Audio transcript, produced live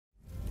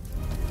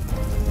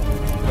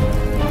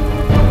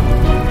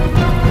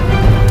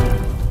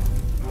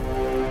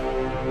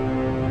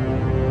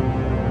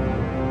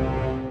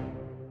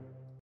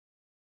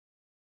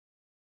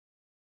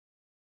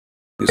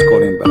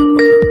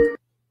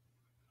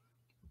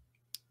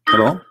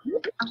Hello?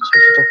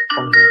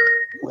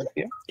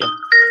 Yeah.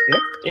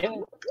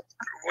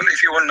 Well,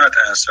 if you will not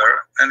answer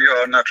and you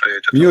are not ready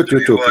to Mute talk to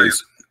me, YouTube, why you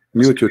please.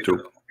 Mute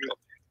YouTube.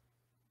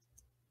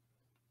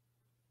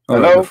 All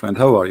Hello? right, my friend,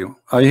 how are you?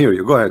 I hear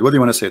you. Go ahead. What do you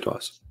want to say to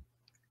us?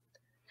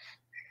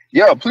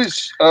 Yeah,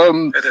 please.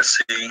 Let us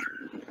see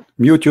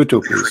Mute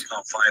YouTube, if we please.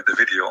 can find the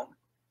video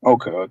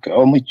Okay.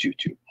 I'll meet you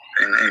too.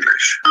 in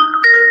English.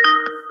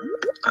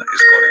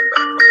 He's calling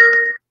back.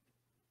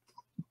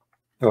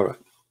 All right.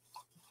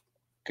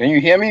 Can you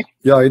hear me?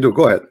 Yeah, I do.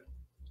 Go ahead.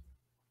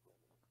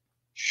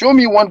 Show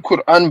me one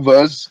Quran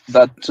verse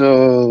that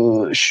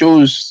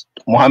shows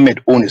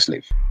Muhammad owned a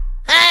slave.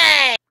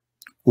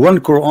 One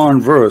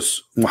Quran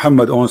verse,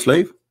 Muhammad owned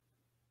slave?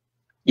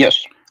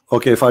 Yes.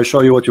 Okay, if I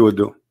show you, what you would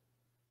do?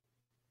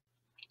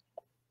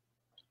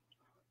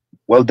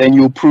 Well, then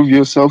you prove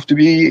yourself to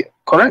be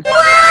correct.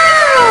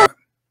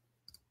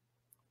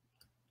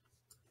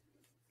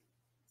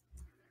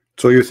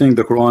 So you think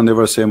the Quran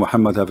never say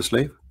Muhammad have a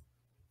slave?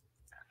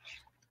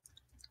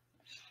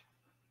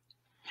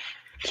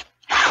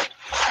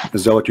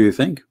 Is that what you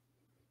think?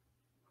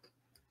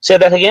 Say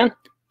that again.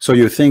 So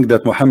you think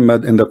that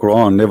Muhammad in the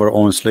Quran never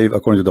owned slave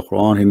according to the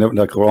Quran?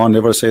 The Quran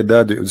never said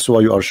that. This is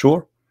why you are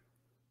sure?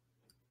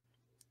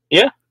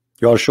 Yeah.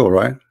 You are sure,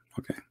 right?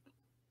 Okay.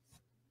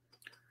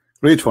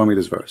 Read for me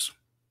this verse.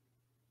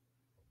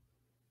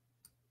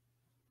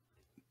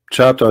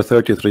 Chapter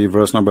 33,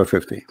 verse number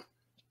 50.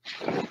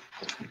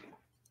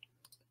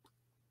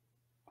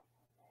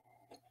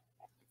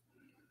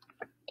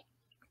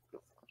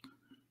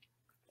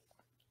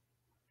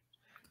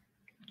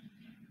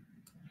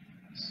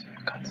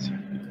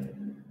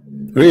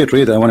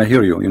 Read. I want to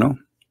hear you, you know.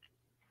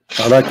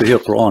 I like to hear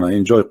Quran. I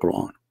enjoy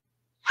Quran.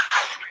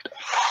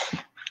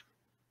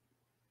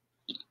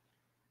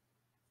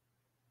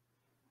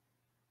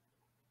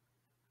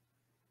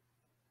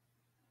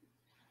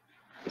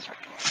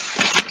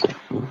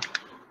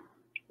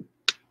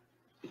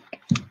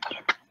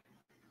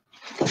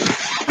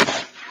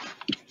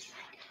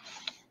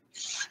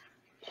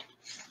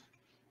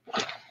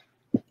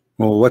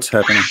 Well, what's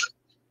happening?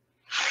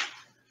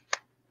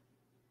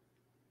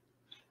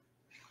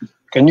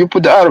 Can you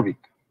put the Arabic?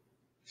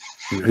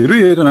 You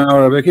read it in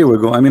Arabic. Here we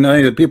go. I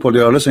mean, people, they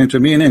are listening to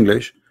me in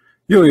English.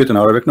 You read it in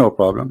Arabic, no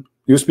problem.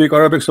 You speak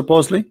Arabic,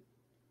 supposedly?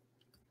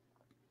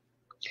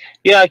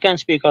 Yeah, I can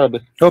speak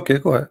Arabic. Okay,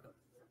 go ahead.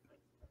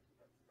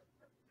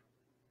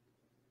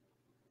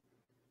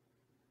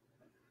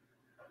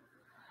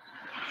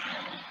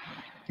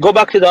 Go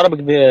back to the Arabic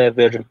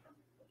version.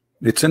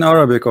 It's in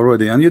Arabic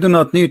already, and you do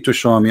not need to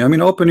show me. I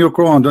mean, open your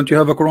Quran. Don't you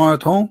have a Quran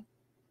at home?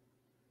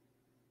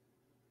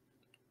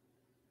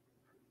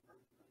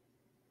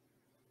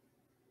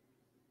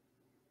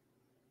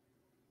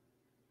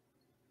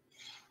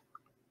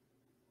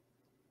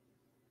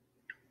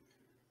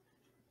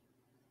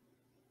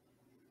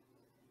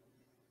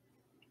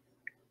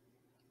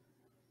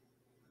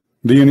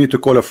 Do you need to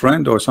call a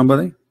friend or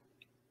somebody?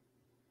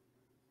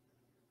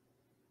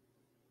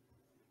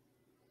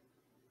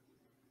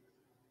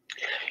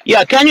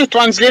 Yeah, can you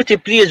translate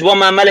it, please?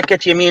 وَمَا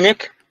مَلَكَتْ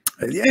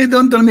يَمِينِكَ.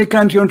 Don't tell me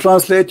can't you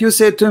translate. You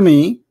said to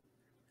me,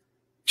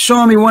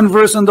 show me one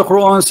verse in the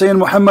Quran saying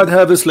Muhammad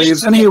have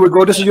slaves, and here we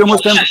go. This is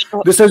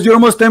your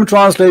Muslim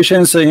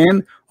translation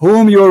saying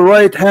whom your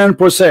right hand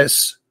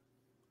possess.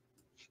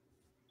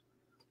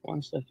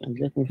 1 second,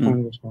 let me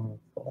find this one.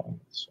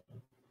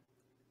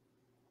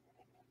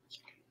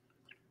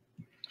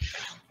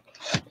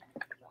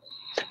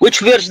 Which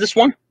verse this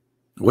one?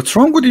 What's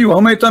wrong with you? How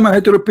many times I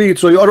had to repeat?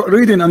 So you are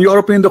reading and you are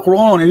opening the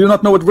Quran and you do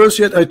not know what verse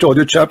yet. I told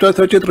you chapter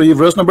 33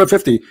 verse number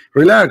 50.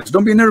 Relax,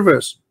 don't be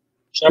nervous.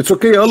 It's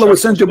okay. Allah will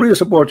send Jibreel to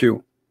support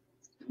you.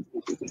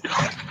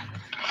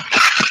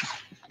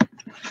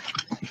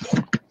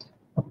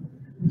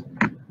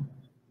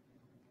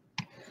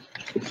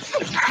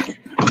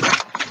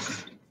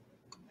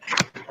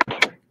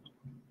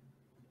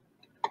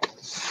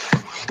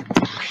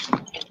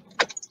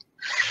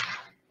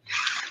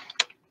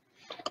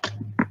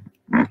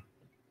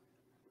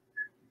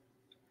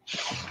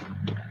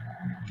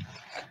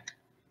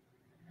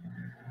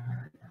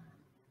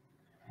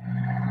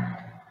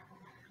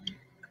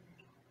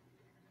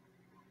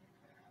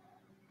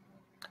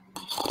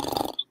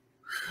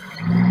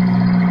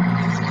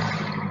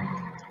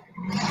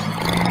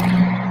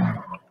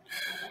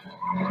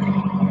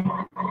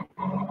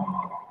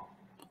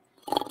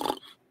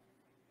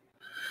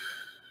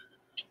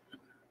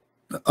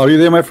 Are you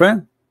there, my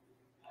friend?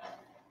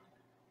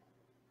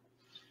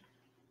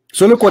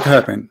 So look what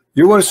happened.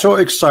 You were so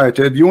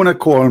excited. You want to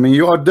call me.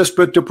 You are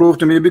desperate to prove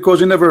to me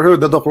because you never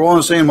heard that the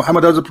Quran saying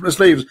Muhammad has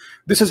slaves.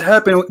 This is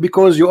happening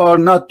because you are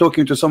not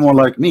talking to someone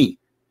like me.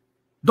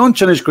 Don't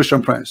challenge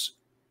Christian Prince.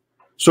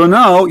 So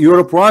now you're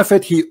a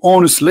prophet. He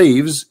owns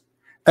slaves,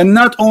 and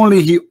not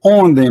only he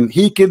owned them,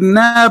 he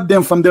kidnapped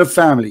them from their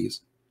families.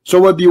 So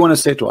what do you want to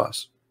say to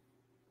us?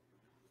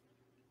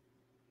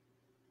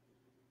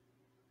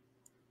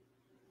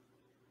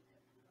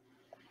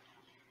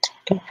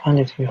 Can't find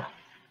it here.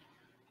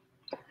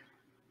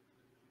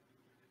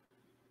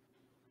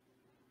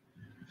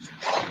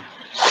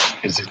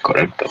 Is it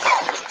correct?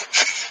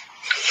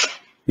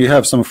 He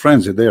have some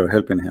friends there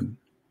helping him.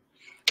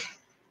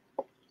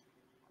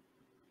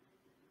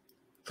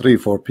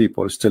 3-4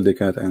 people still they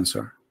can't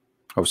answer.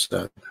 How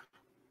sad.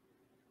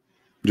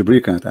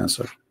 Jibril can't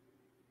answer.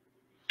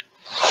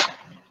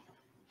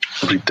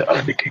 Read the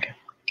Arabic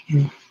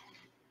again.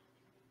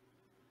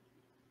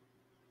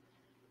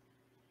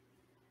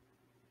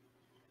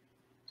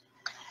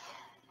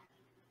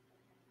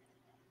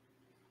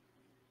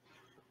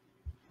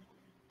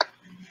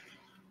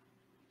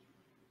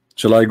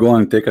 Shall I go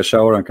and take a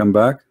shower and come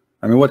back?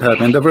 I mean, what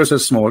happened? The verse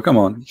is small. Come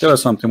on, tell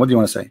us something. What do you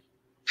want to say?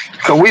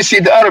 Can we see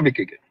the Arabic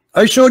again?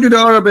 I showed you the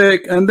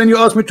Arabic, and then you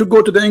asked me to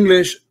go to the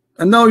English,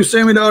 and now you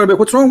say me the Arabic.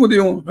 What's wrong with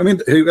you? I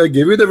mean, I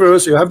give you the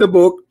verse. You have the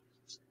book.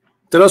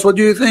 Tell us what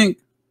do you think.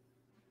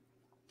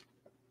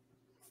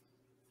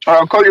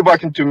 I'll call you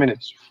back in 2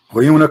 minutes.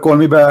 Where you want to call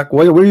me back?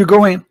 Where are you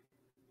going?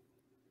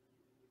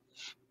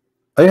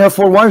 I have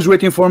 4 wives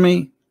waiting for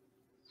me.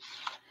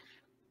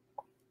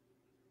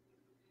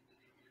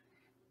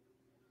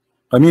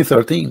 I mean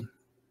 13.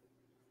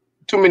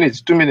 2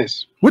 minutes. 2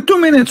 minutes. With 2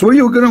 minutes, where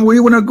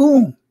you wanna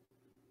go?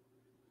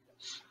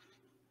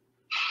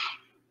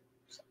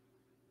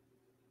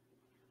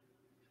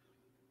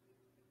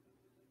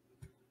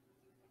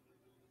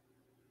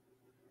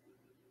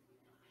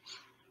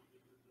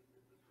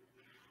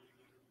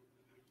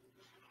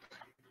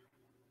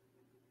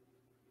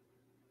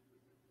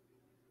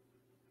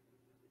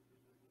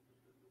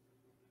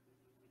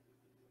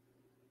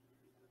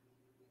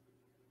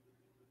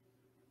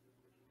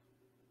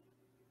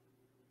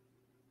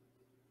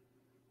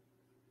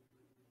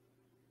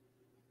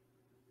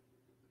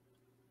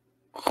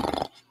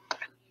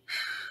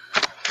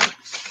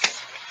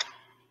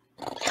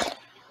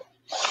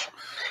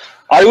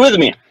 Are you with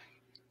me?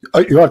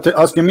 You are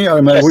asking me,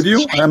 am I Yes. with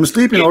you? I'm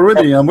sleeping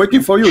already. I'm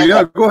waiting for you.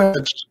 Yeah, go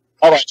ahead.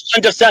 All right.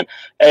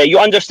 You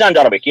understand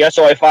Arabic, yeah?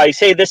 So if I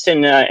say this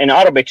in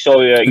Arabic,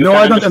 so you No,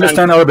 can I don't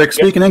understand Arabic.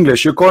 Speak in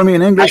English. You call me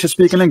in English,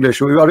 speak in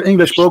English. We are an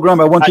English program.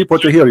 I want people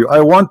to hear you.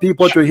 I want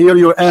people to hear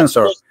your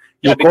answer.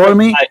 You call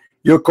me,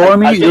 you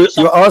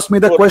ask me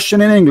the question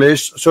in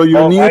English, so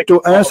you need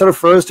to answer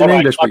first in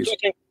English, please.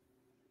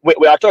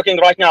 We are talking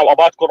right now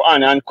about Quran,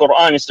 and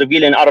Quran is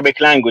revealed in Arabic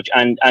language,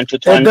 and to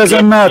It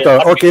doesn't matter.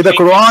 Okay, the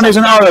Quran is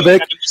in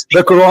Arabic.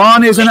 The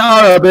Quran is in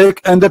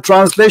Arabic, and the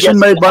translation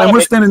made by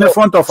Muslim in the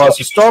front of us.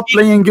 Stop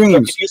playing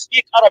games. If you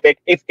speak Arabic,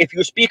 if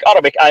you speak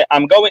Arabic,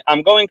 I'm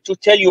going to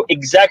tell you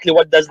exactly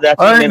what does that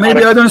mean.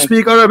 Maybe I don't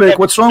speak Arabic.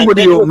 What's wrong with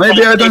you?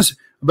 Maybe I don't.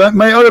 But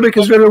my Arabic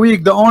is very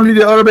weak. The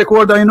only Arabic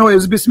word I know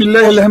is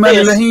Bismillah ar-Rahman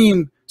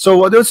ar-Rahim.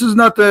 So this is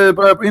not, this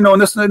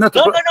is not.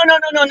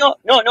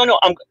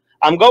 No.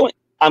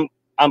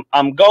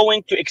 I'm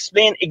going to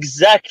explain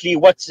exactly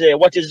what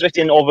is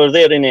written over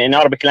there in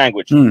Arabic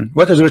language.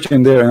 What is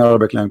written there in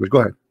Arabic language? Go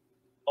ahead.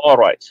 All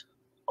right.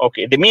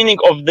 Okay. The meaning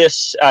of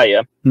this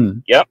ayah.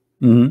 Yeah.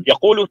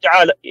 يقول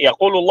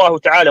الله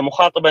تعالى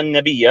مخاطبا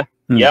النبي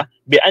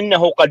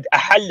بأنه قد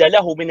أحل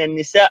له من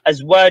النساء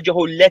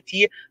أزواجه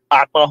التي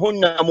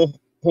أعطاهن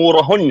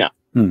مهورهن.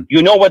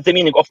 You know what the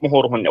meaning of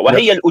مهورهن.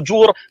 وهي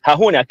الأجور ها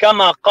هنا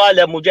كما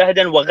قال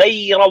مجاهدا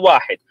وغير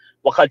واحد.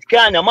 وقد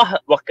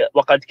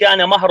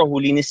كان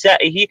مهره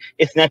لنسائه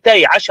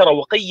 12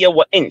 وقية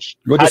وإنش.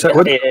 What does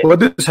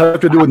this have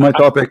to do with my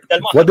topic?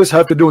 What does this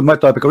have to do with my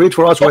topic? Read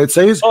for us what it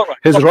says.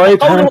 His right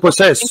hand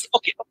possess.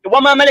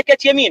 وما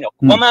ملكت يمينك.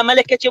 وما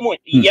ملكت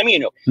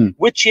يمينك.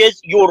 Which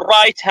is your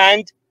right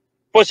hand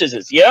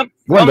possesses. Yeah.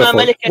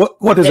 Wonderful.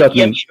 What does that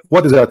mean?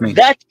 What does that mean?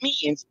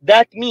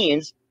 That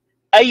means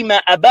أي ما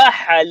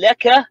أباح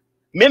لك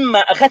مما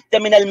أخذت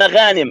من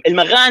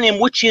المغانم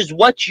which is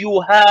what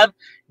you have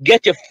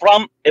get it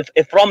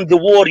from the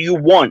war you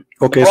won.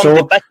 Okay,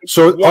 so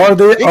are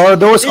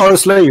those our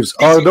slaves?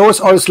 Are those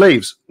our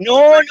slaves?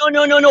 No.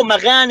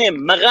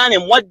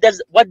 Maghanim. What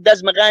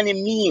does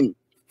maghanim mean?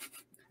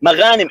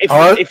 Maghanim.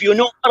 If you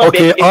know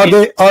Arabic. Okay,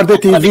 are they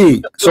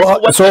TV?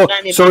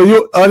 So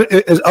you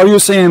are you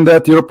saying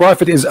that your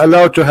prophet is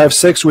allowed to have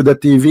sex with the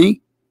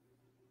TV?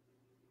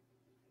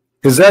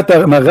 Is that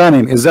a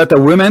maghanim? Is that a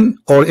woman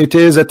or it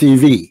is a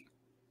TV?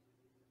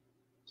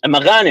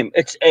 Maghanim.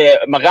 It's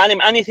maghanim.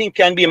 Anything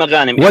can be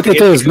maghanim. What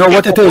it is? No.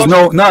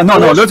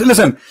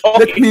 Listen.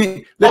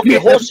 Okay. Let me.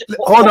 Hold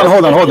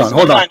on. Hold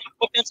on.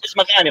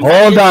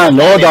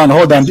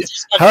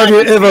 Have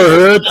you ever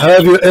heard?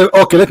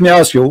 Okay, let me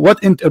ask you.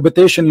 What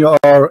interpretation you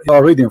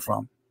are reading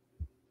from?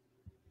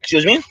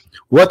 Excuse me.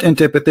 What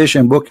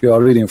interpretation book you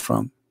are reading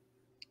from?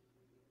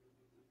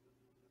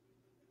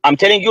 I'm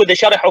telling you the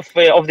sharh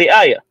of the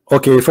ayah.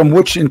 Okay, from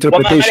which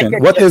interpretation?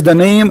 What is the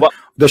name?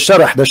 The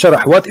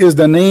sharh. What is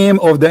the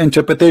name of the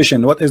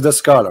interpretation? What is the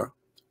scholar?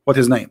 What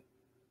is his name?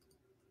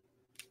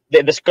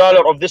 The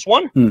scholar of this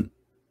one?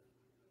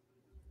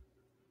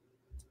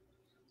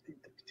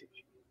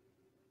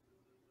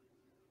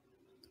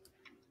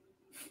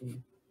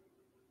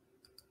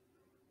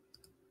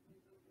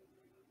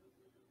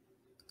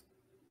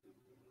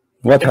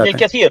 What happened?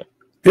 Kathir.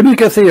 Ibn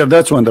Kathir,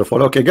 that's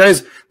wonderful. Okay,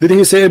 guys, did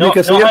he say Ibn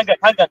Kathir?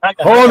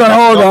 Hold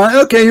on.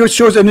 Okay, you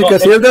chose Ibn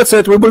Kathir. That's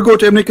it. We will go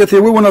to Ibn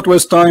Kathir. We will not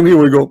waste time. Here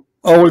we go.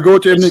 I will go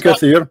to Ibn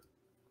Kathir.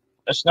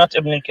 It's not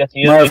Ibn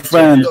Kathir. My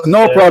friend,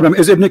 no problem.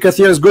 Is Ibn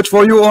Kathir is good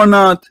for you or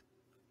not?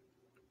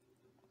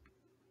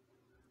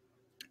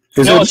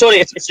 No, sorry,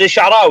 it's the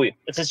Sha'rawi.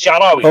 It's the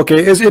Sha'rawi.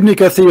 Okay, is Ibn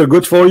Kathir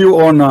good for you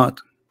or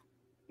not?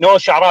 No,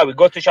 Sha'rawi.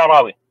 Go to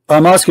Sha'rawi.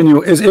 I'm asking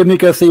you, is Ibn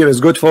Kathir is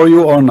good for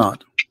you or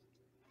not?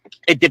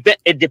 It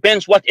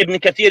depends what Ibn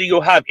Kathir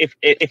you have. If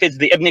it's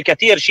the Ibn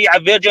Kathir Shia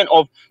version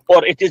or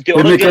it is the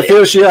Ibn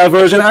Kathir Shia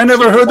version. I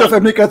never heard of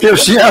Ibn Kathir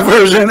Shia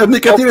version. Ibn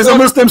Kathir is a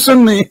Muslim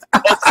Sunni.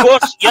 Of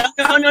course, yeah.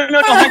 No.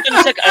 Hang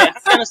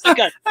on a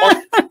second.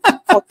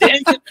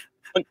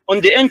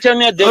 On the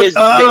internet there is.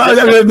 Okay,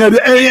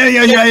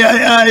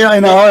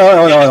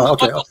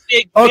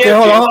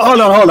 hold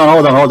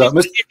on.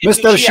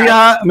 Mr.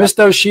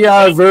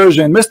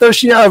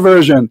 Shia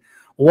version.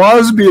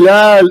 Was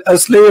Bilal a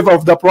slave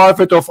of the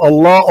Prophet of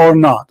Allah or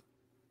not?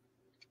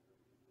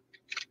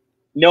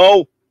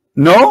 No.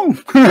 No?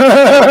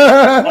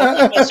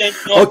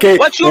 Okay.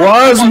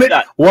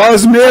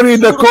 Was Mary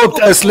the Copt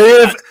a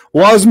slave?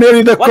 Was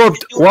Mary the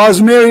Copt?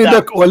 Was Mary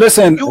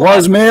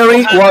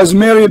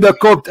the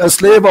Copt a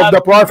slave of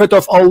the Prophet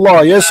of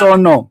Allah? Yes or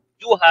no?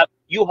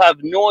 You have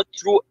no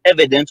true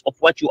evidence of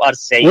what you are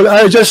saying. Well,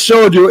 I just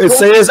showed you. It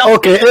says,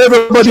 okay,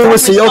 everybody will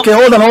see. Okay,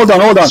 hold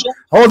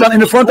on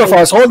in front of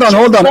us. Hold on,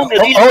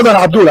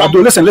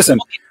 Abdul, listen.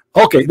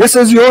 Okay, this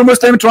is your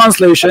Muslim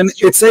translation.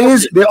 It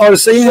says they are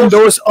saying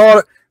those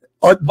are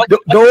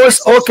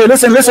those. Okay,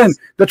 listen.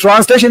 The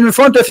translation in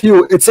front of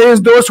you. It says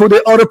those who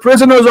they are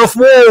prisoners of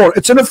war.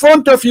 It's in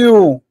front of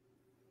you.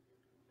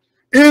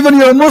 Even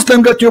your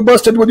Muslim got you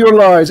busted with your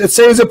lies. It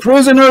says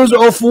prisoners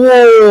of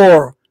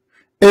war.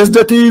 Is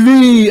the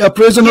TV a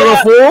prisoner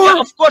of war?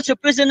 Yeah, of course, a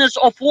prisoners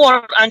of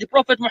war. And the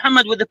Prophet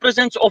Muhammad, with the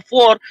prisoners of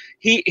war,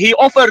 he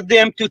offered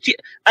them to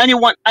any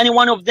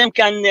one of them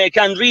can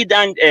read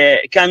and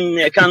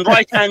can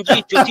write and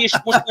read to teach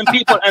Muslim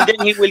people, and then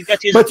he will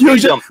get his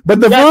freedom. But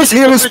the verse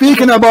here is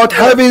speaking about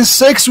having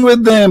sex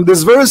with them.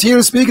 This verse here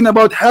is speaking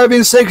about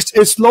having sex.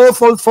 It's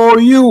lawful for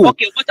you.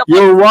 Okay, what about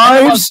your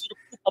wives?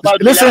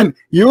 Listen,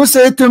 you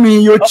said to me,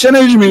 you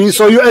challenged me,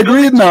 so you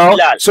agreed now.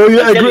 So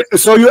you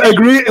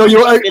agree.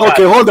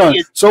 Okay, hold on.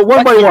 So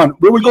one by one,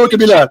 we will go to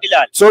Bilal.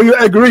 So you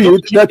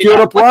agreed that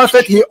you're a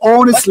prophet, he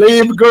owned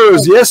slave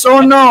girls, yes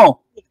or no?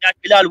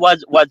 Bilal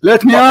was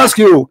Let me ask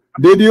you,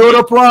 did you're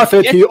a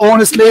prophet, he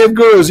owned slave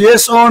girls,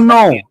 yes or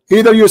no?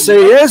 Either you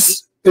say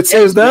yes, it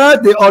says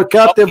that they are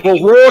captive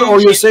of war,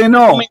 or you say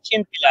no.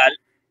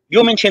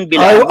 You mentioned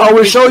Bilal. I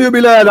will show you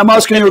Bilal. I'm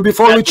asking you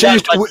before we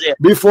change.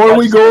 Before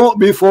we go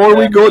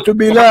to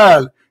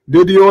Bilal.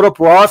 Did your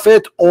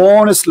prophet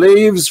own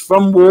slaves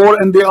from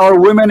war and they are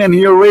women and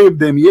he raped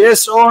them?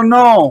 Yes or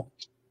no?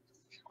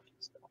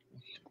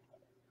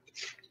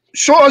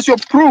 Show us your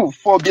proof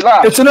for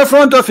Bilal. It's in the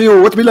front of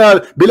you. What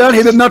Bilal? Bilal,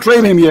 he did not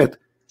rape him yet.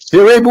 He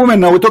raped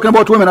women. Now we're talking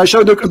about women. I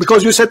showed you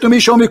because you said to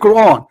me, show me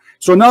Quran.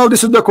 So now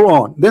this is the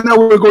Quran. Then I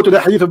will go to the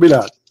hadith of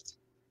Bilal.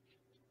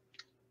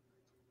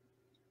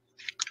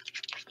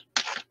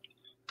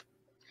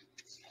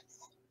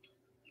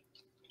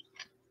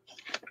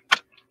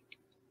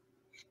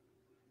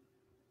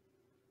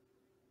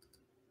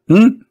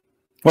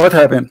 What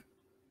happened?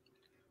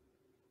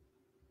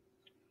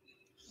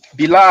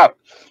 Bilal.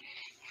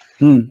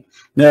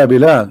 Yeah,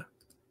 Bilal.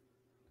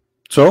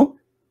 So,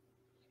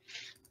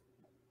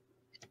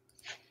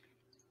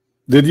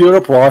 did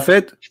your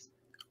prophet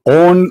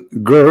own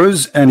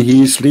girls and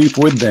he sleep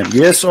with them?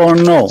 Yes or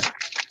no?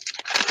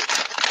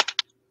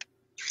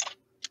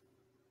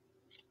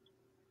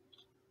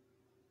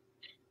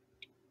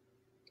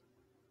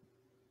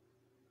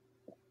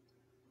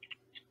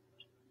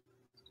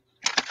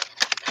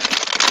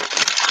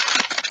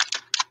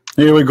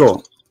 Here we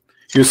go.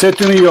 You said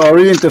to me you are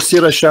reading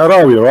Tafsir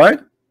al-Sha'rawi, right?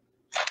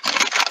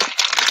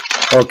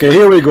 Okay,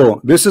 here we go.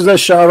 This is a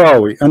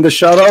Sha'rawi, and the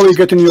Sha'rawi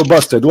getting you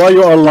busted. Why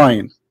you are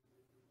lying?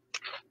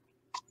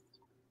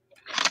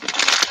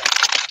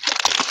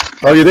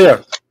 Are you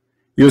there?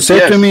 You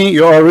said to me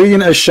you are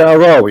reading a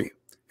Sha'rawi.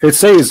 It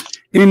says,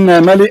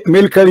 "Inna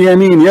milk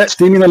al-yamin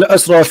ya'ti min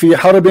al-asra fi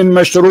harbin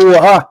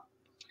mashru'a."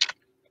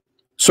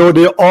 So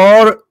they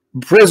are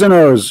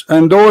prisoners,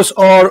 and those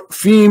are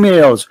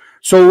females.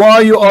 So why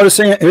you are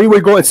saying, here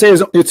we go, it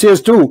says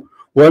too,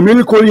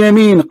 وملك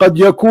اليمين قد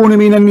يكون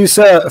من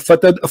النساء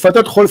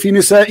فتدخل في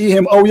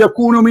نسائهم أو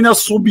يكون من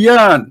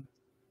الصبيان.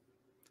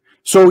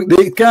 So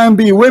they can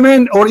be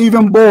women or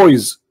even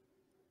boys.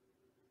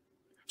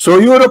 So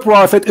your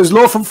prophet is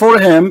lawful for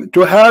him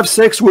to have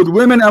sex with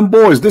women and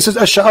boys. This is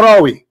a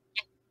Sha'rawi.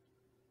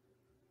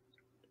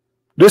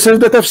 This is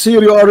the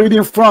tafsir you are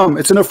reading from.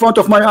 It's in the front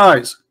of my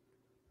eyes.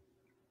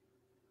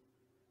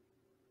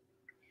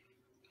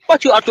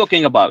 What you are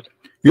talking about?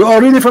 You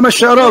are reading from a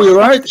Sha'rawi,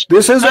 right?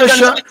 This is a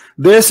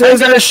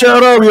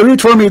Sha'rawi.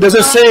 Read for me. Does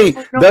it say?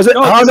 Does it?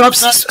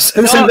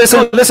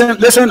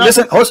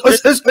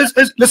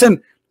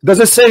 Listen. Does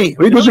it say?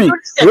 Read with me.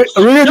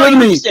 Read with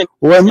me.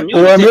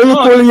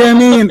 وَمِلْكُ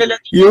الْيَمِينِ.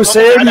 You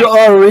said you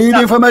are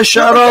reading from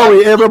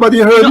Ash-Sha'rawi. Everybody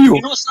heard you.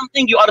 You know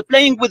something? You are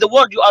playing with the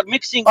word. You are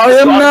mixing. I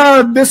am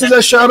not. This is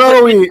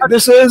Ash-Sha'rawi.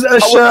 This is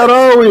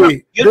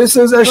Ash-Sha'rawi. This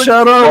is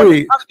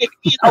Ash-Sha'rawi.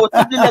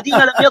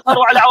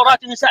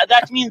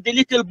 That means the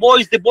little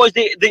boys,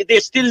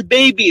 they're still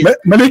babies.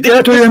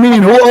 Malikatul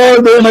Yamin. Who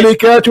are the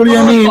Malikatul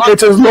Yamin?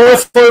 It is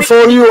lawful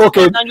for you.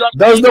 Okay.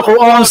 Does the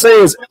Quran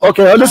says?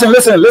 Okay. Listen.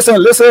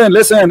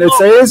 It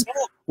says.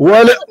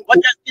 What does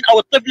mean?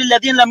 الطفل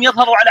الذين لم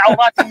يظهروا على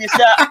عورات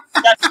النساء.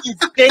 That means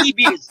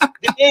babies.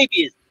 The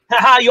babies.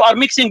 You are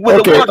mixing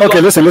with the word.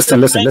 Okay. Listen.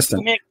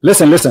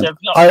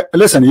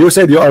 Listen. You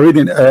said you are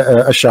reading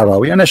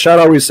Ash-Sha'rawi, and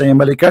Ash-Sha'rawi is saying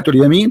Malikatul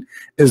Yamin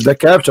is the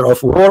capture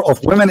of war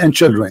of women and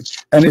children,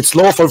 and it's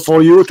lawful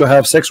for you to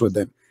have sex with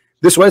them.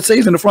 This is what it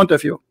says in front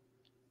of you.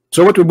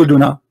 So what we will do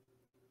now?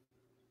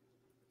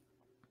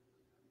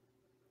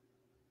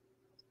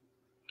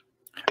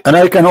 And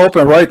I can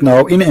open right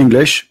now in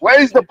English. Where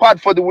is the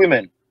part for the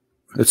women?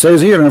 It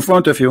says here in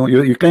front of you.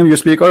 You claim you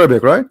speak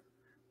Arabic, right?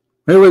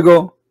 Here we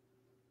go.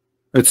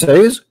 It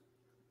says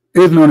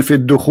إذن في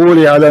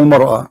الدخول على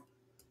المرأة.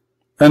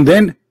 And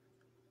then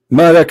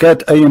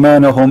ملكت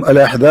أيمانهم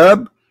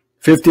الأحزاب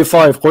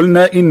 55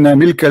 قلنا إن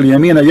ملك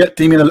اليمين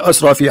يأتي من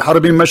الأسرى في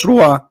حرب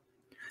مشروعة.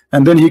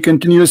 And then he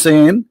continues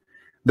saying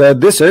that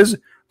this is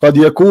قد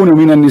يكون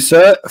من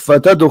النساء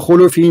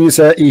فتدخل في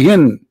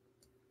نسائهن.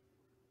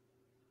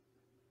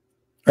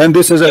 And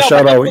this is a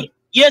Sha'rawi.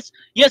 Yes,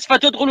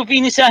 فتدخل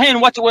في نسائهن.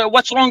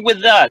 What's wrong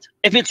with that?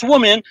 If it's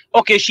woman,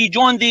 okay, she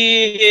joined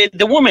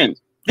the woman.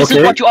 This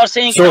is what you are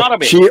saying in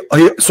Arabic.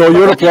 So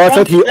you're a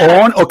prophet, he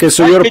owned. Okay,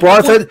 so you're a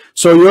prophet.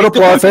 So you're a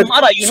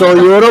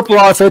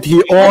prophet.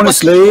 He owned a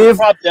slave.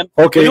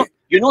 Okay.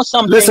 You know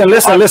something.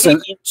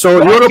 Listen.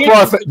 So you're a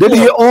prophet. Did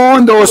he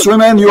own those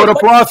women? You're a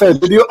prophet.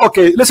 Did you?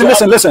 Okay. Listen.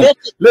 Okay.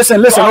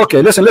 Listen.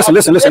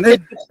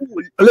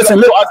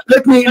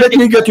 Let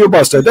me get you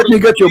busted.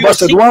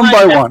 One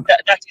by one.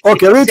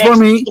 Okay. Read for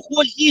me. The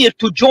whole year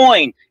to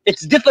join.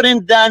 It's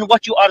different than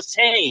what you are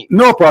saying.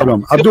 No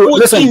problem. Abdul.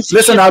 Listen.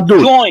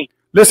 Abdul.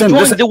 Listen.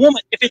 The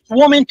woman. If it's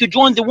woman, to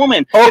join the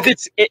woman. Okay. If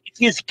it's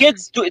his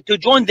kids, to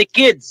join the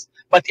kids.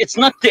 But it's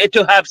not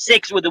to have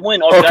sex with the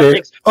woman or okay. to have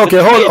sex. Okay,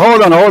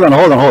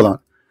 hold on.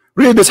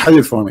 Read this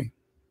hadith for me.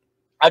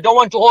 I don't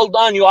want to hold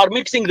on. You are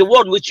mixing the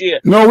word which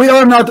no, we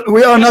are not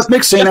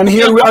mixing, and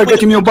here we are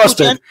getting you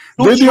busted.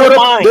 Did your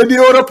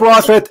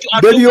prophet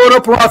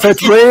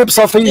rape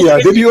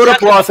Safiya? Did your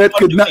prophet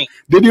kidnap?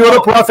 Did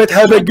your prophet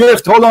have a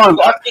gift? Hold on.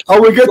 I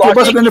will get you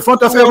busted in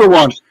front of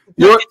everyone.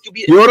 You're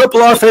a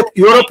prophet.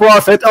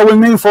 I will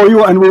name for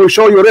you and we will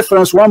show you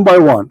reference one by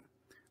one.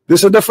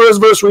 This is the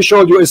first verse we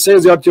showed you. It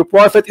says that your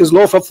prophet is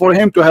lawful for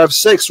him to have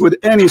sex with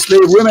any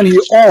slave women he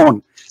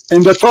owned.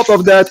 In the top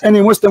of that,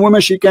 any Muslim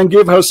woman, she can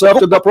give herself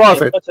to the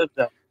prophet.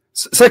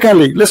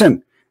 Secondly,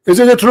 listen, is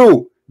it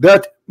true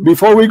that,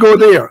 before we go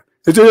there,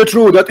 is it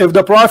true that if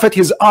the prophet,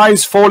 his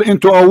eyes fall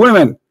into a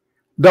woman,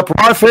 the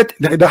prophet,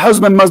 the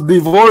husband must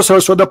divorce her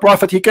so the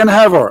prophet, he can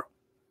have her?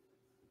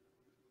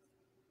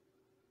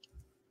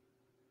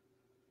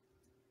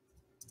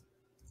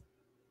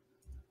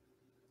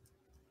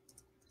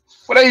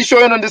 What are you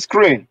showing on the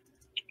screen?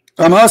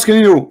 I'm asking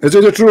you, is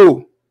it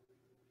true?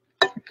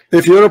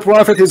 If you're a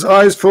prophet, his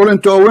eyes fall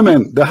into a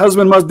woman, the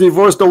husband must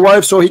divorce the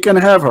wife so he can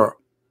have her.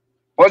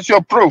 What's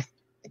your proof?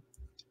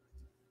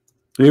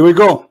 Here we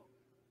go.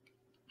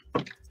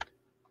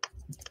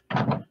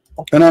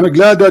 And I'm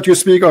glad that you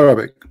speak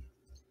Arabic.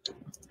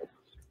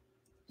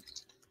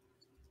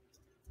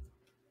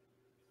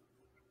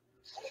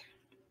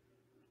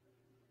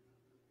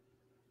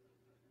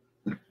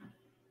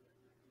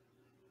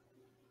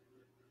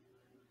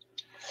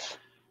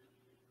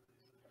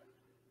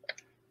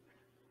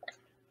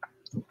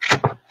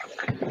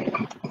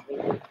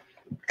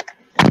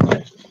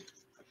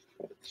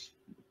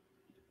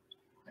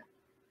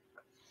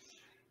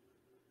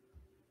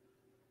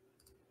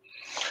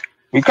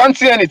 We can't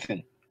see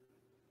anything.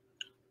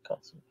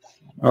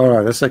 All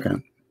right, a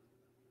second.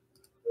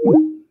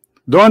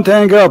 Don't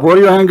hang up. Where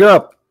do you hang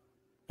up?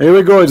 Here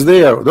we go. It's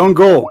there. Don't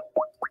go.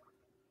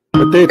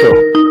 Potato.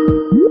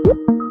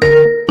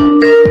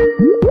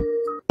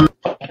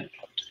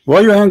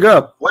 Why you hang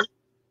up? What?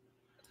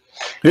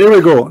 Here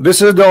we go.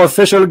 This is the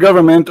official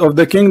government of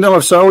the Kingdom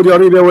of Saudi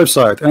Arabia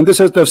website, and this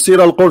is Tafsir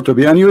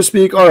al-Qurtubi, and you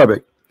speak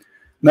Arabic.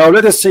 Now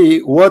let us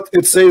see what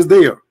it says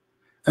there.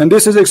 And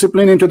this is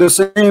explaining to the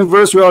same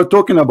verse we are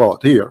talking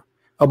about here,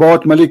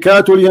 about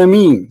Malikatul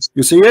Yamin.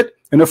 You see it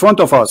in the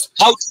front of us.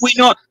 How do we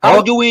know?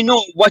 How do we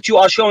know what you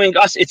are showing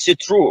us? It's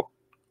true.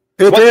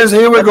 It is.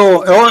 Here we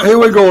go. Oh, here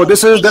we go.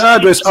 This is the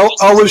address.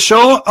 I will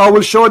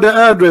show the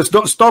address.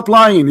 Don't stop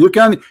lying. You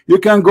can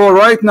go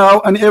right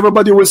now, and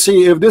everybody will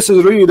see if this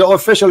is really the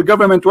official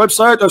government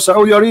website of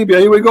Saudi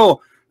Arabia. Here we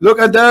go. Look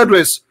at the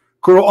address: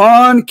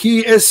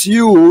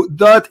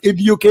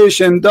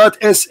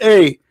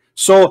 QuranKSU.education.sa.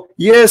 So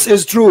yes,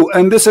 it's true,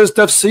 and this is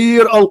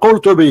Tafsir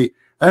al-Qurtubi,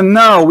 And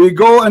now we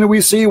go and we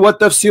see what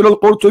Tafsir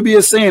al-Qurtubi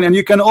is saying, and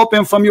you can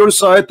open from your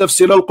side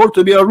Tafsir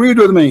al-Qurtubi and read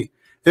with me.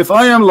 If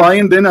I am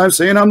lying, then I'm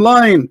saying I'm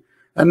lying.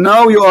 And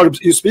now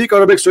you speak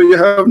Arabic, so you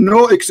have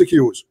no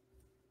excuse.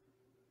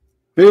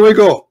 Here we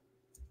go.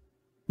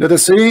 Let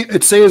us see.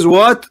 It says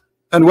what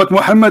and what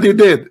Muhammad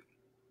did.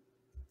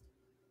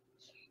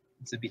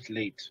 It's a bit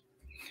late.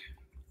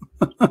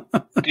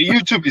 The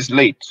YouTube is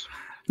late.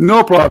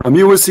 No problem.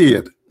 You will see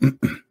it.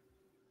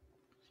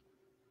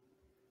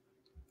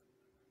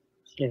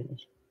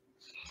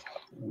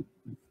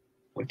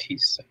 What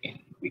he's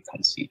saying, we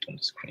can see it on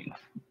the screen.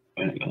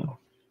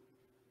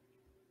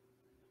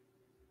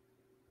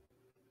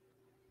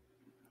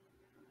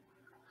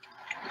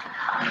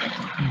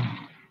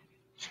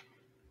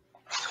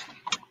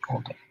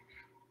 Hold on. I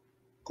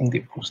think they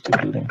posted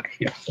the link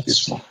here.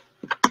 This one.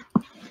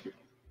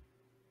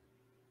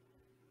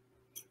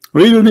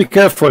 Read with me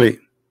carefully.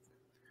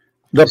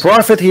 The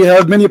Prophet, he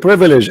had many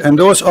privileges, and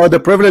those are the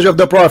privilege of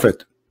the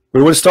Prophet.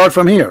 We will start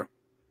from here.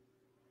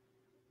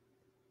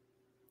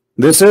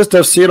 This is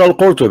Tafsir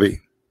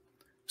al-Qurtubi,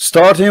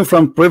 starting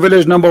from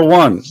privilege number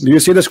 1. Do you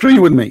see the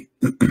screen with me?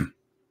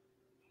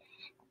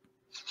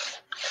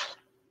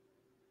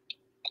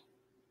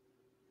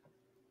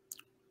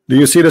 Do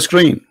you see the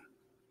screen?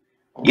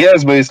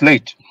 Yes, but it's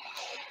late.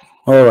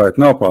 All right,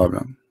 no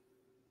problem.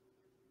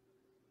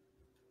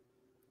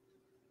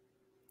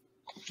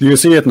 Do you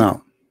see it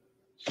now?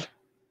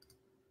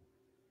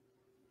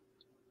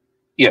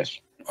 Yes.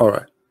 All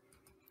right.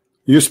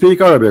 You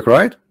speak Arabic,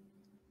 right?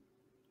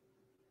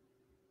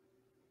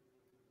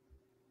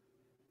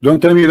 Don't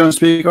tell me you don't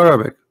speak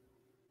Arabic.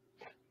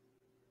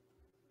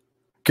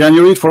 Can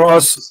you read for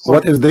us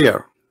what is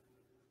there?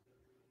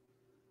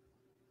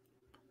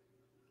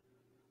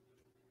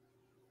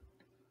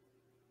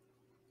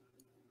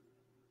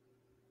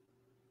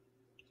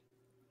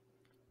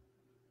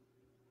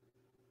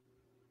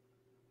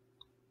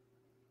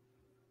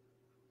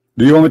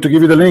 Do you want me to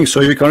give you the link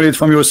so you can read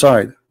from your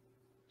side?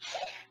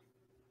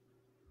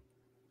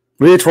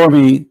 Read for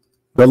me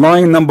the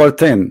line number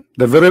 10,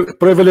 the very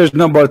privilege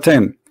number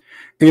 10.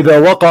 إذا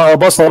وقع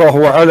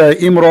بصره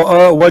على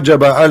امرأة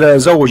وجب على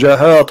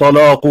زوجها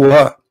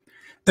طلاقها.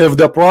 If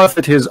the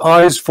Prophet, his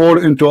eyes fall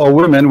into a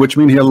woman, which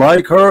means he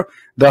like her,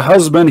 the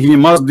husband, he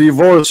must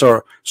divorce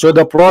her. So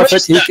the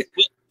Prophet,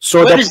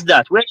 where is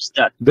that? Where is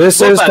that?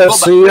 This is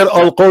Tafsir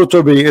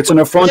al-Qurtubi. It's in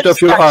the front of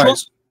your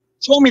eyes.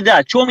 Show me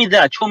that. Show me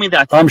that. Show me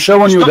that. I'm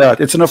showing you that.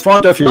 It's in the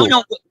front of you.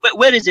 No,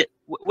 where is it?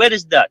 Where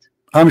is that?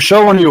 I'm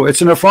showing you.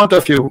 It's in the front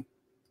of you.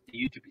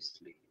 YouTube is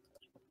late.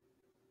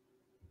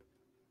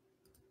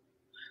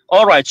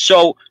 All right.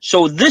 So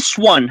this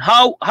one,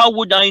 how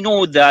would I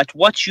know that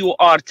what you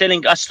are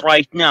telling us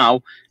right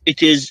now,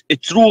 it's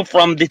true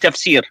from the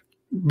tafsir?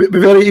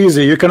 Very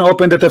easy. You can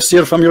open the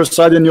tafsir from your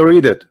side and you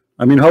read it.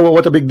 I mean,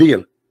 what a big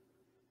deal.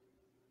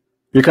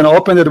 You can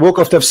open the book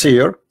of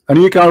tafsir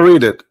and you can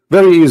read it.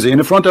 Very easy,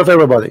 in front of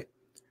everybody.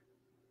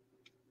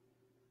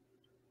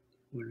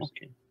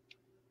 Okay.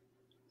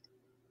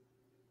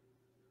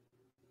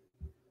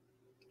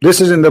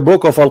 This is in the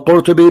book of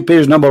Al-Qurtubi,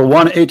 page number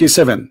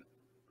 187.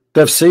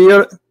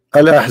 Tafsir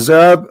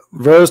Al-Ahzab,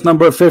 verse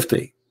number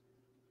 50.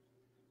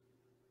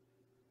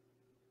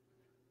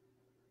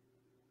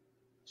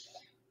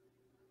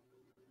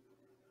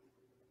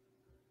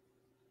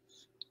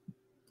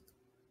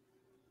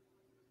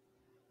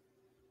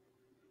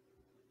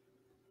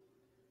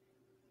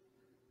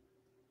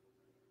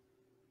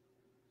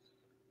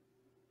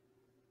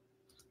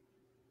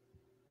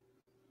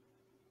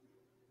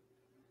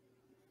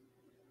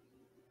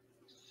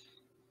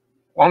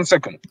 One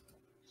second.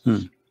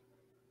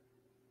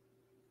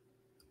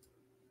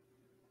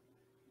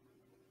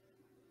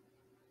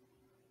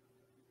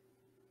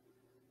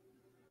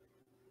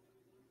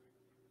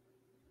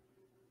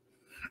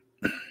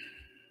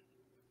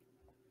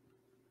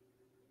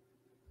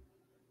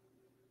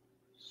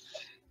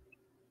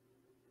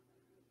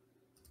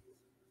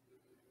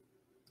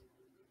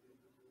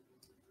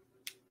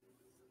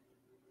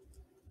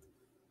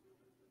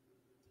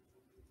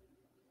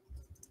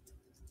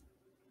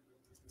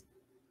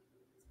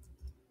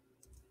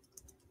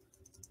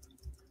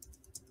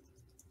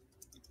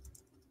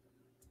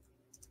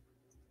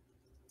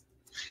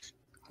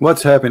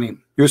 What's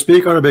happening? You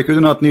speak Arabic, you do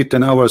not need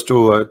 10 hours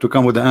to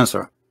come with the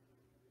answer.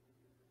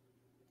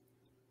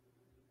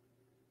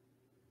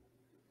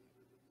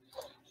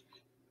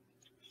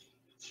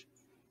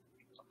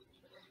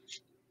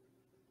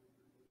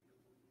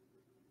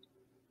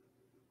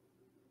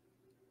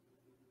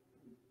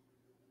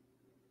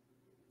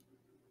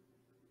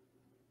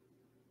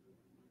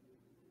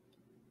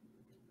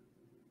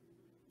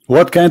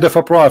 What kind of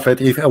a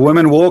prophet? If a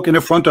woman walk in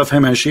front of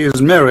him and she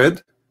is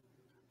married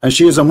and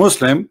she is a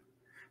Muslim,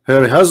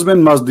 her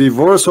husband must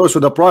divorce her, so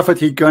the Prophet,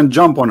 he can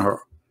jump on her.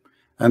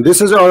 And this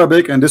is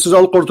Arabic, and this is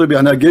Al-Qurtubi,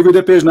 and I gave you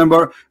the page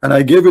number, and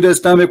I gave you the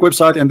Islamic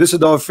website, and this is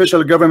the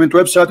official government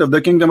website of the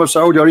Kingdom of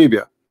Saudi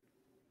Arabia.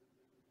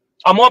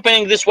 I'm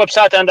opening this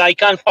website and I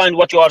can't find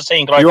what you are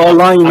saying right now. You are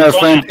lying, my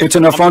friend. It's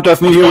in the front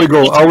of me. Here we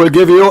go. I will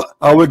give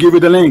you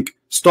the link.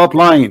 Stop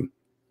lying.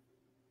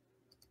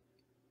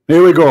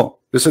 Here we go.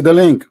 This is the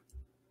link.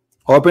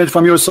 Open it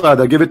from your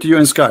side. I give it to you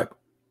in Skype.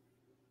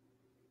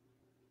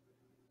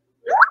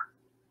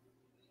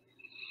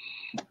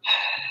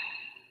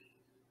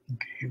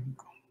 Okay, here we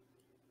go.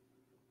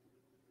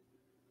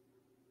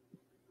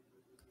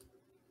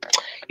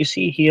 You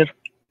see here,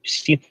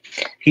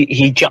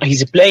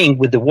 he's playing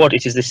with the word.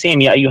 It is the same.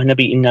 يا أيها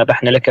النبي إنا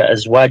أبحنا لك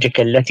أزواجك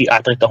التي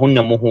أعطيتهن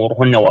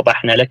مهورهن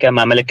وأبحنا لك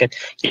ما ملكت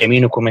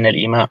يمينكم من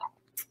الإماء.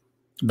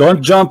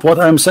 Don't jump what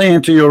I'm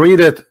saying to you.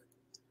 Read it.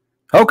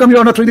 How come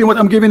you're not reading what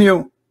I'm giving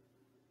you?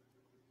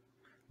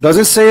 Does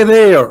it say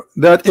there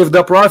that if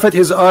the prophet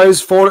his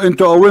eyes fall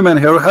into a woman,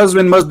 her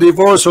husband must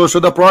divorce her, so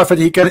the prophet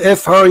he can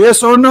F her?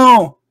 Yes or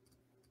no?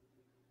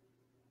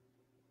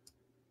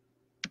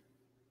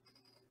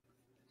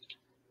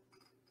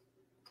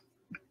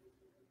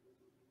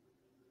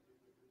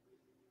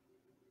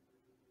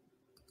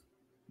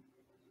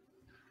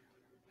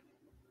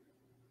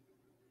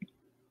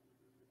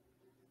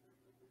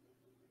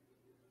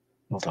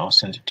 Well, I'll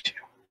send it to you.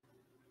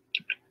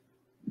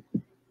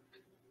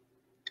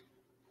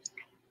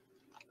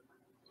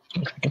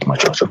 Get my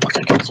charger back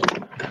again.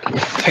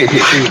 Hey,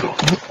 here you go.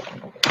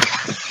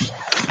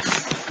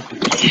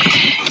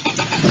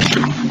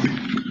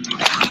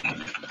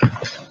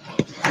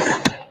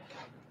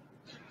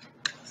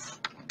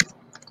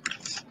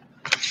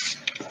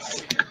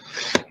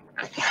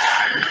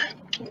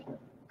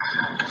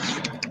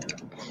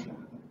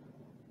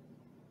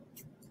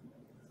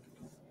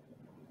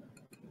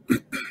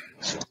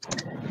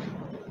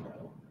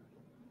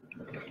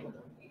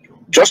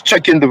 Just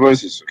check in the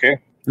verses, okay?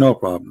 No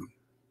problem.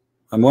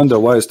 I wonder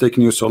why it's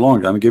taking you so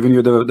long. I'm giving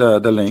you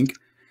the link.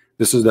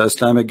 This is the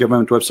Islamic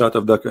government website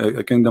of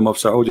the Kingdom of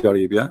Saudi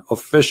Arabia,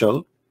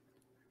 official,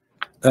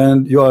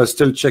 and you are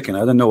still checking.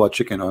 I don't know what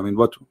checking. I mean,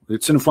 what?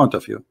 It's in front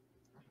of you.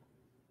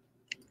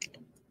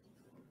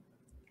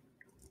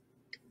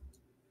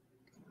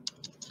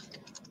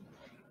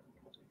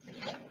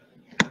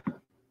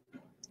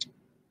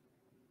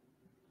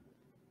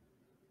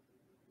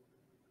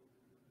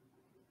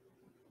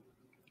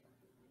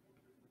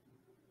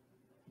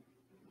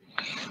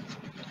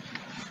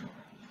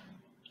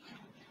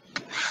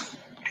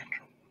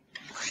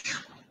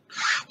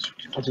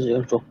 What is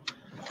it?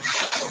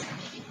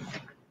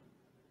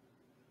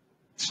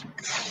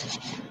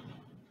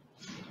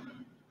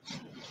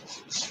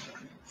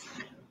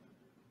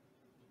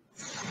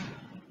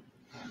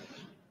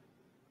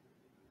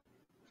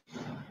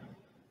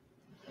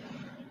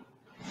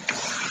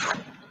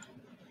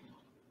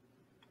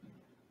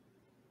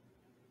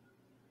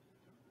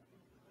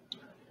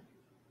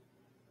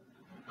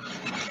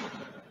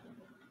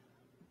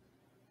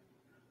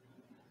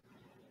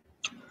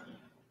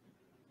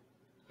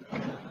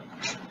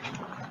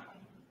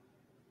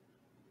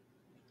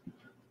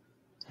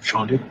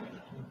 Found it.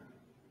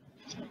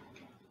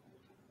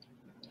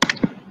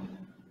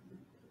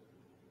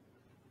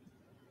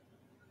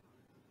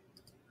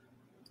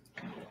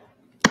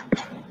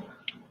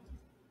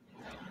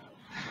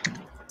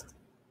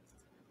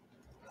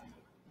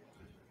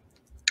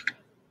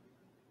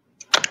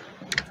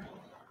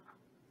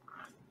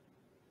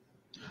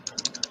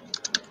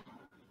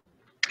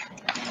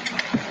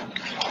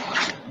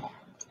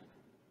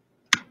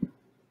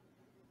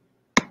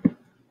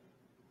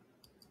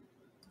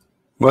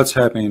 What's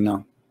happening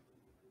now?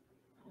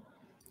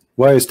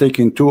 Why is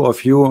taking two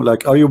of you?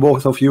 Like, are you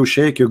both of you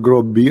sheikh? You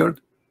grow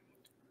beard?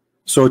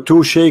 So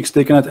two sheikhs,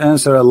 they cannot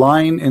answer a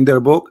line in their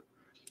book.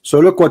 So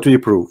look what we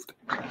proved.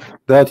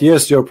 That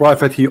yes, your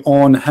prophet, he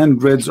owned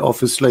hundreds of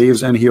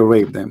slaves and he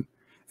raped them.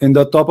 In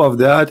the top of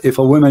that, if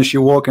a woman she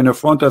walk in the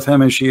front of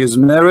him and she is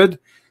married,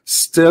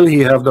 still he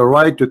have the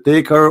right to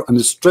take her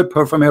and strip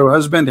her from her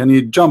husband and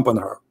he jump on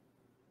her.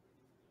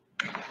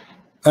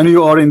 And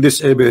you are in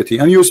disability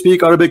and you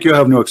speak Arabic, you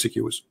have no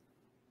excuse.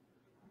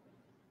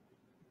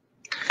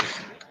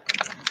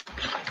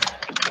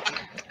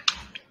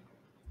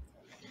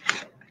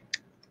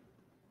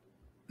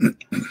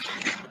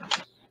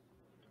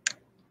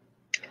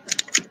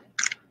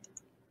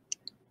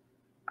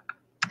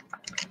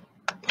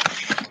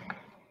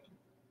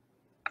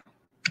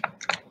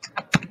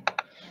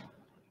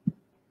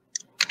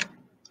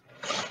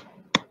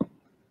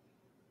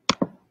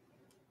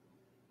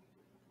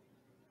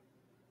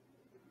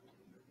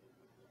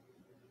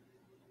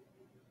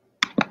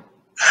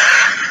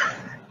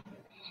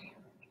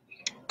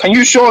 Can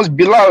you show us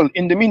Bilal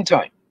in the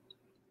meantime?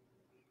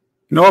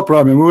 No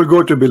problem. We will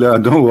go to Bilal.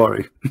 Don't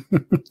worry.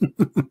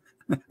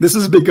 This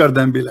is bigger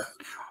than Bilal.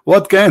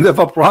 What kind of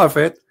a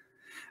prophet?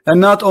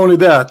 And not only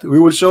that, we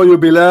will show you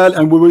Bilal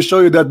and we will show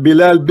you that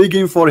Bilal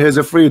begging for his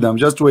freedom.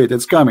 Just wait,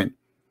 it's coming.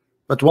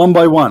 But one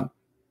by one.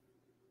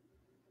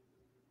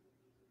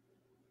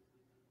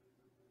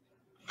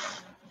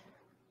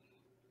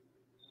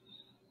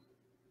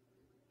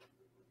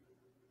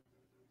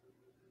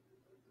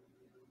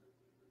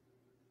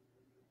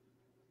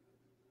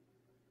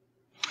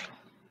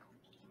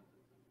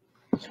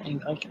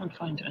 I can't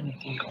find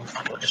anything on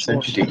I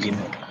sent you the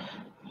email.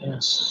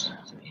 Yes.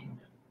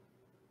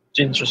 It's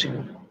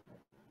interesting.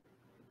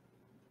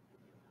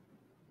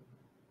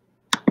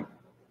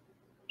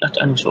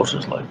 any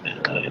sources like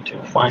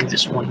to find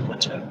this one,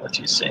 what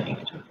he's saying.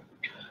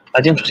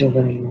 I didn't receive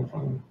any.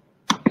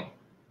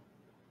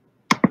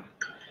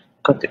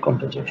 Cut the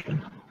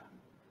composition.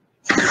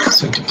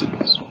 Send it to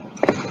this.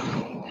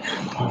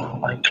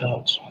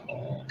 iCloud.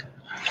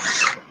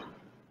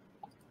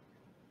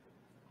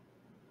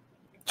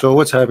 So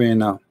what's happening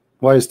now?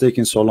 Why is it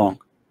taking so long?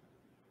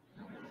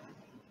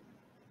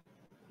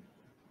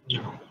 This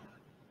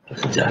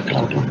is the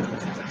iCloud one.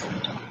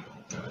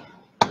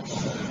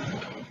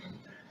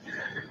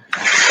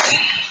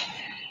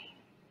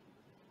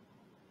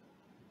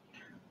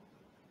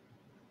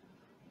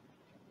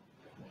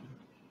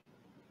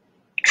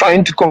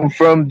 Trying to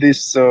confirm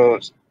this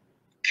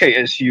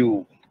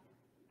KSU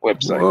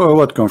website. Oh,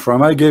 what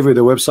confirm? I gave you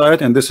the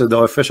website, and this is the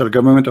official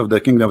government of the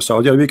Kingdom of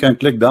Saudi Arabia. You can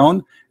click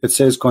down. It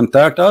says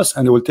contact us,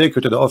 and it will take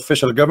you to the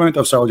official government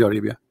of Saudi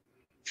Arabia.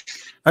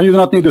 And you do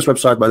not need this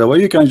website, by the way.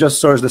 You can just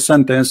search the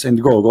sentence in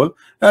Google,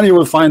 and you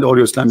will find all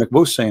your Islamic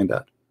books saying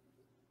that.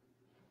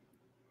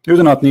 You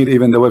do not need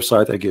even the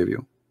website I gave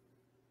you.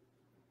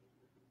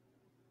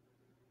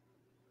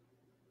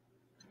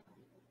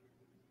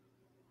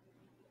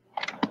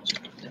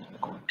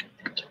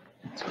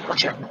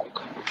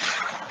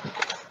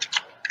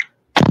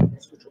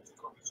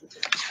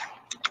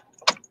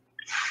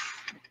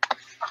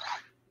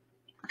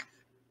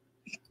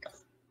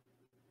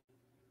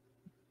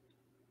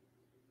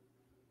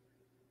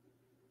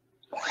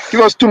 Give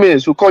us 2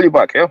 minutes. We'll call you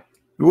back. Yeah.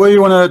 Where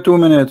you want 2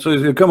 minutes?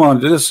 Come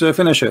on, just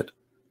finish it.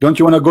 Don't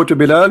you want to go to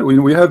Bilal?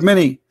 We have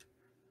many.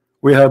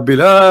 We have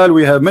Bilal.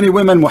 We have many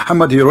women.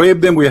 Muhammad, he raped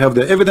them. We have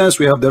the evidence.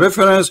 We have the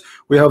reference.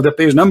 We have the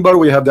page number.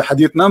 We have the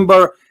hadith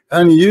number.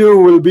 And you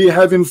will be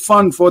having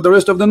fun for the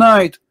rest of the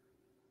night.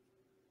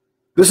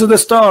 This is the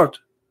start.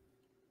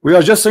 We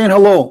are just saying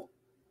hello.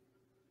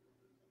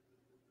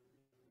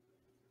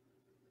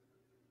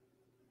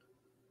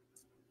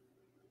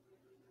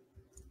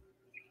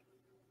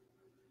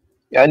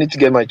 Yeah, I need to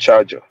get my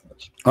charger.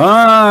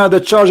 Ah, the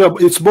charger.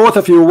 It's both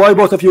of you. Why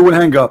both of you will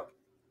hang up?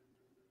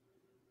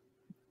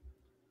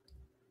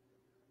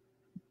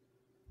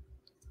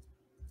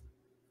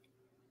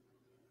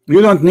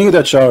 You don't need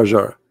a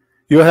charger.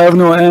 You have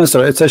no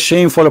answer. It's a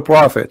shameful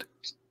prophet.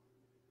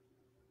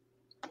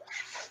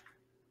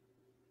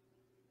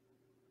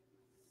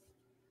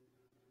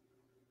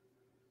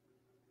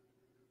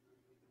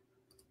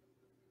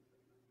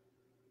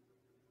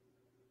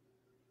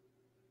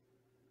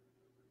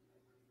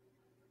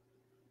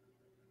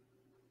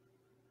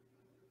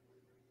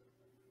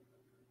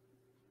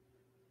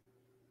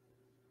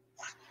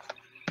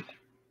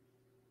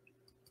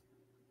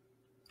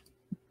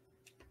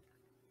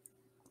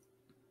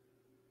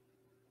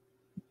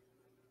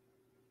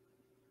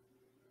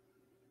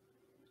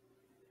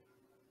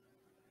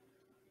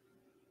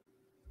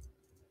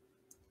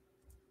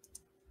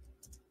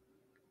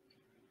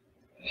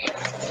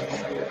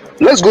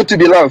 Let's go to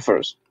Bilal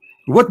first.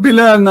 What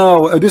Bilal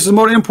now? This is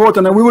more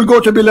important, and we will go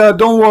to Bilal.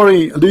 Don't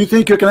worry. Do you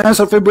think you can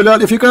answer for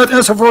Bilal? If you cannot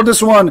answer for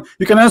this one,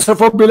 you can answer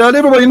for Bilal.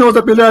 Everybody knows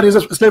that Bilal is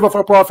a slave of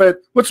our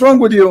prophet. What's wrong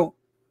with you?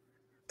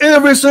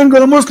 Every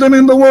single Muslim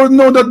in the world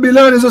knows that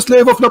Bilal is a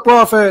slave of the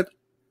prophet.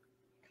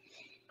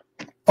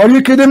 Are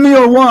you kidding me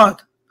or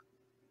what?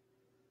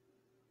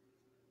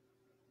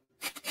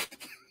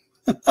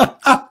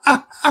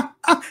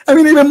 I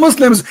mean, even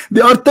Muslims,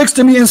 they are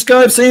texting me in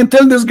Skype saying,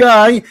 tell this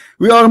guy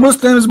we are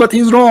Muslims, but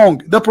he's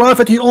wrong. The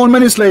prophet, he owned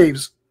many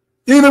slaves.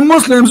 Even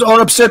Muslims are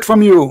upset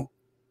from you.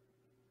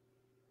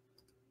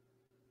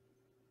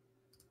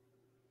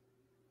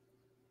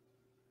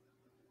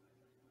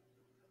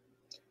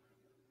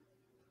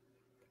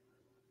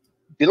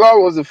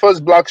 Bilal was the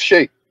first black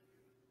sheikh.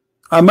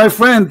 My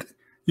friend,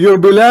 your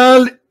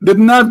Bilal did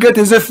not get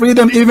his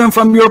freedom even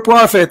from your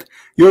prophet.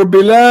 Your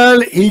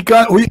Bilal,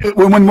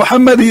 when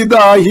Muhammad he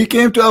died, he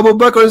came to Abu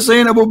Bakar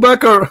saying, Abu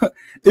Bakar,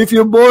 if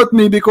you bought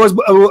me, because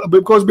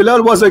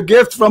Bilal was a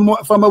gift from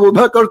Abu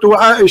Bakar to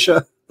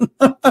Aisha.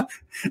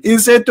 He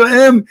said to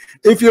him,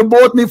 if you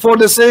bought me for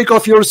the sake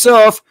of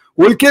yourself,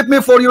 will keep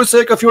me for your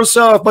sake of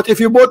yourself, but if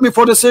you bought me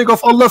for the sake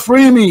of Allah,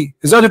 free me.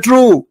 Is that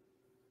true?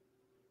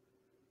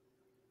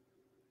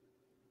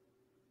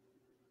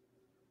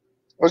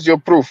 What's your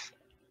proof?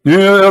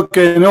 Yeah,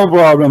 okay, no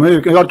problem.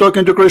 You are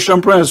talking to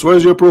Christian Prince.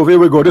 Where's your proof? Here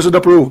we go. This is the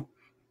proof.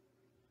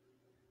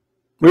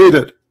 Read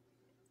it.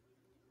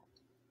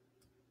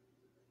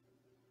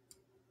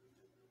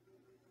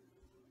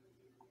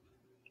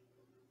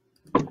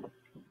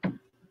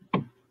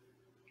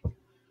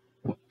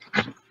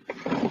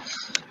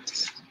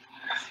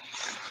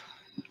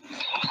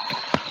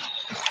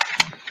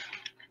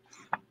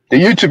 The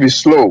YouTube is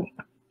slow.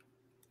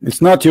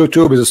 It's not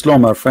YouTube, it's slow,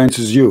 my friends,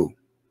 it's you.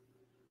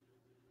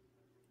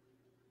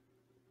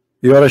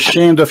 You are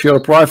ashamed of your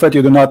prophet,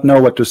 you do not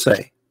know what to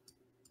say.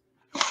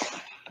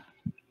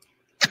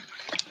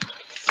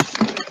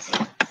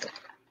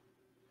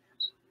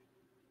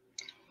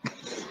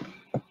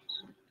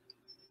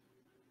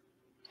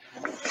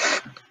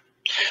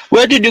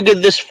 Where did you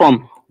get this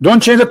from? Don't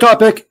change the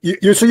topic.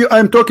 You see,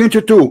 I'm talking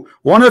to two.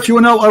 One of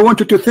you now, I want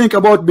you to think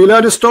about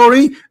Bilal's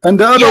story, and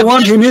the other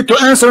one, he need to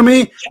answer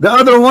me. The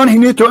other one, he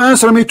need to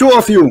answer me. Two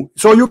of you.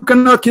 So you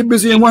cannot keep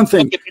busy in one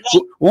thing.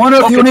 One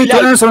of you need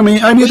to answer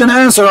me. I need an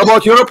answer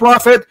about your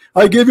prophet.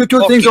 I gave you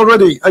two things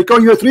already. I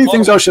call you three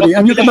things actually,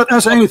 and you cannot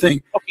answer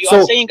anything. Okay, you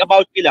are saying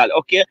about Bilal.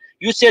 Okay,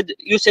 you said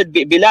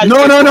Bilal.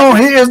 No.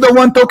 He is the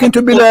one talking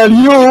to Bilal.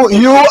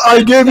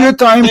 I gave you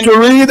time to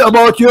read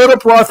about your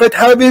prophet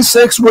having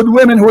sex with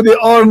women who they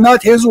are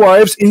not his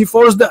wives. He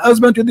forced the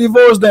husband to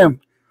divorce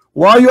them.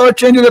 Why you are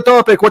changing the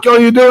topic? What are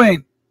you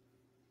doing?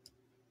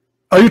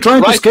 Are you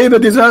trying to escape the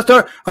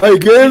disaster? I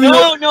gave you.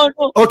 No.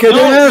 Okay,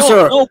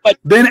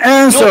 then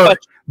answer.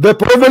 The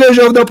privilege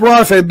of the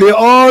prophet. They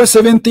are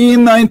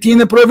 17,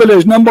 19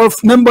 privilege.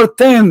 Number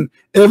 10.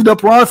 If the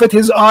prophet,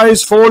 his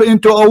eyes fall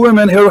into a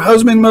woman, her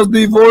husband must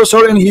divorce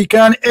her and he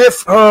can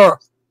F her.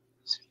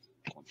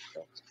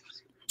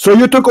 So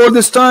you took all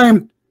this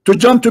time to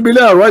jump to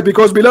Bilal, right?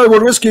 Because Bilal will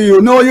rescue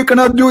you. No, you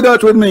cannot do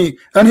that with me.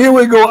 And here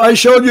we go. I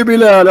showed you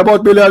Bilal,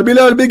 about Bilal.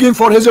 Bilal begging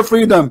for his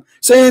freedom,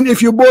 saying,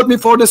 if you bought me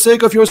for the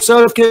sake of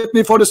yourself, keep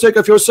me for the sake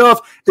of yourself.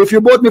 If you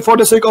bought me for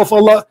the sake of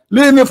Allah,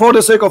 leave me for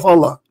the sake of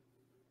Allah.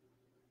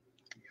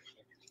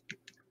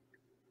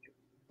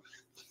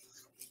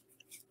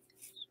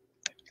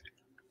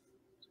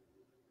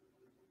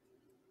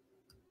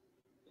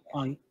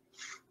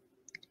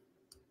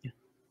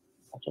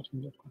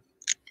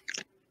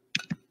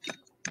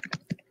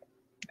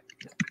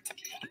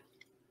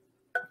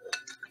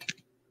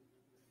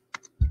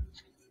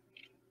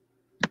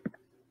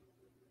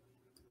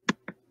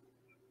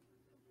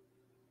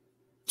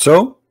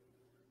 So,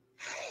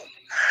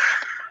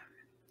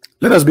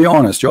 let us be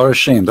honest. You are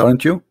ashamed,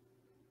 aren't you?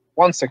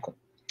 1 second.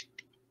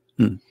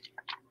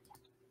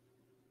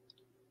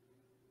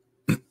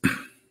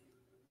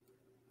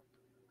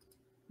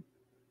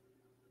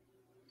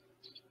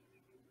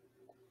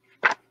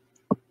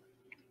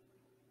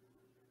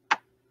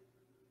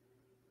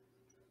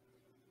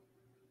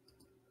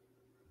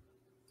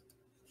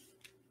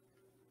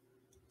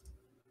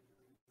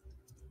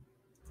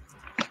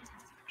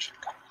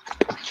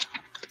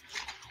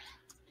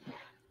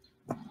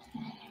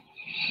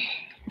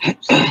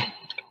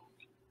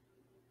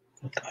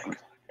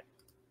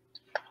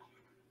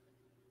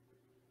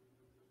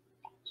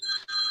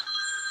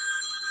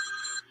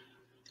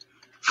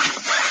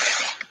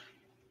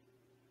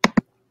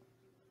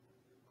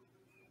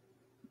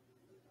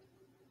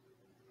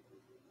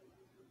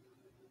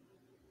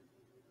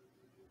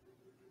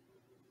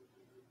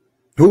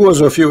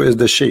 Who of you is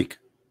the sheikh?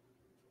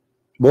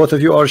 Both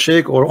of you are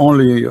sheikh, or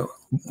only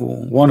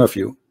one of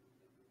you?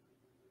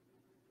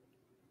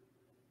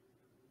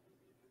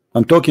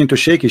 I'm talking to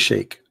shaky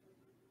sheikh.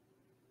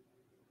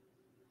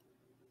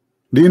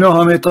 Do you know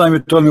how many times you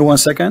told me 1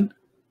 second?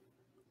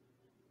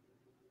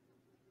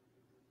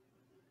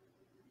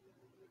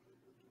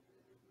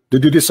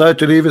 Did you decide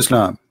to leave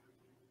Islam?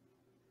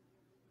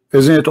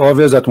 Isn't it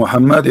obvious that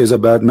Muhammad is a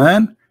bad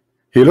man?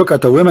 He looked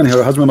at a woman,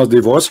 her husband must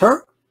divorce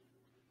her.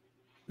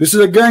 This is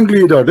a gang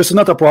leader. This is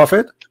not a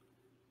prophet.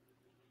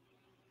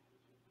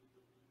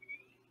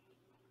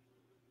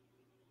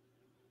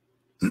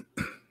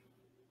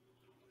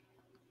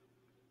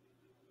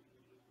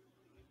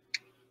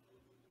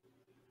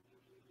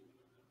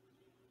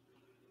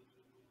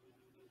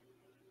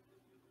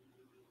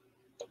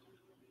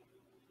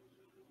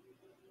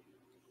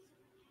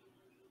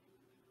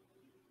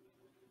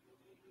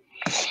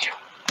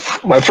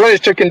 My friend is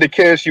checking the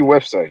KSU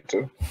website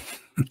too.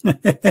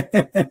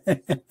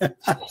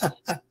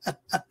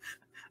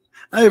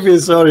 I feel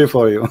sorry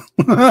for you.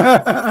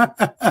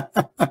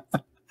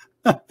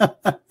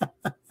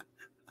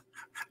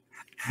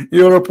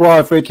 You're a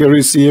prophet. He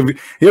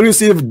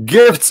received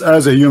gifts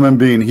as a human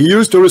being. He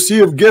used to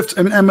receive gifts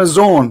in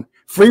Amazon,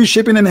 free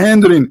shipping and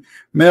handling.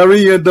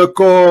 Maria the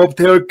Copt,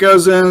 her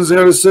cousins,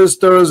 her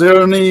sisters,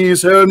 her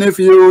niece, her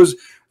nephews.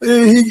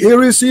 He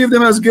received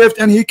them as gift,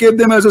 and he kept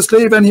them as a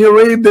slave, and he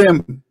raped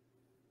them.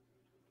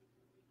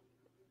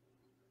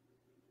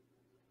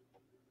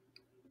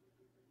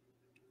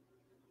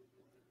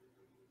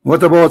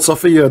 What about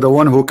Safiya, the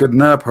one who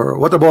kidnapped her?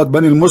 What about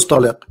Bani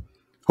al-Mustaliq,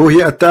 who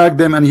he attacked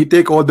them and he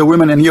take all the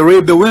women and he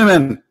raped the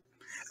women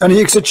and he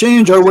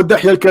exchanged her with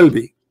Dahya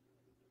al-Kalbi?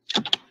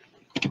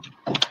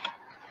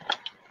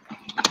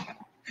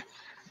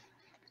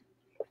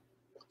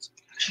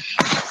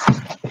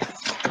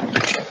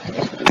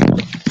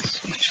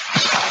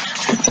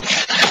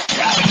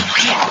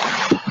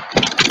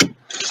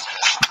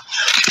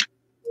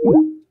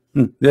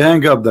 They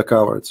hang up, the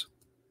cowards.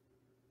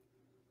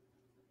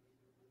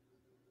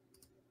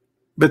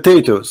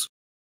 Potatoes.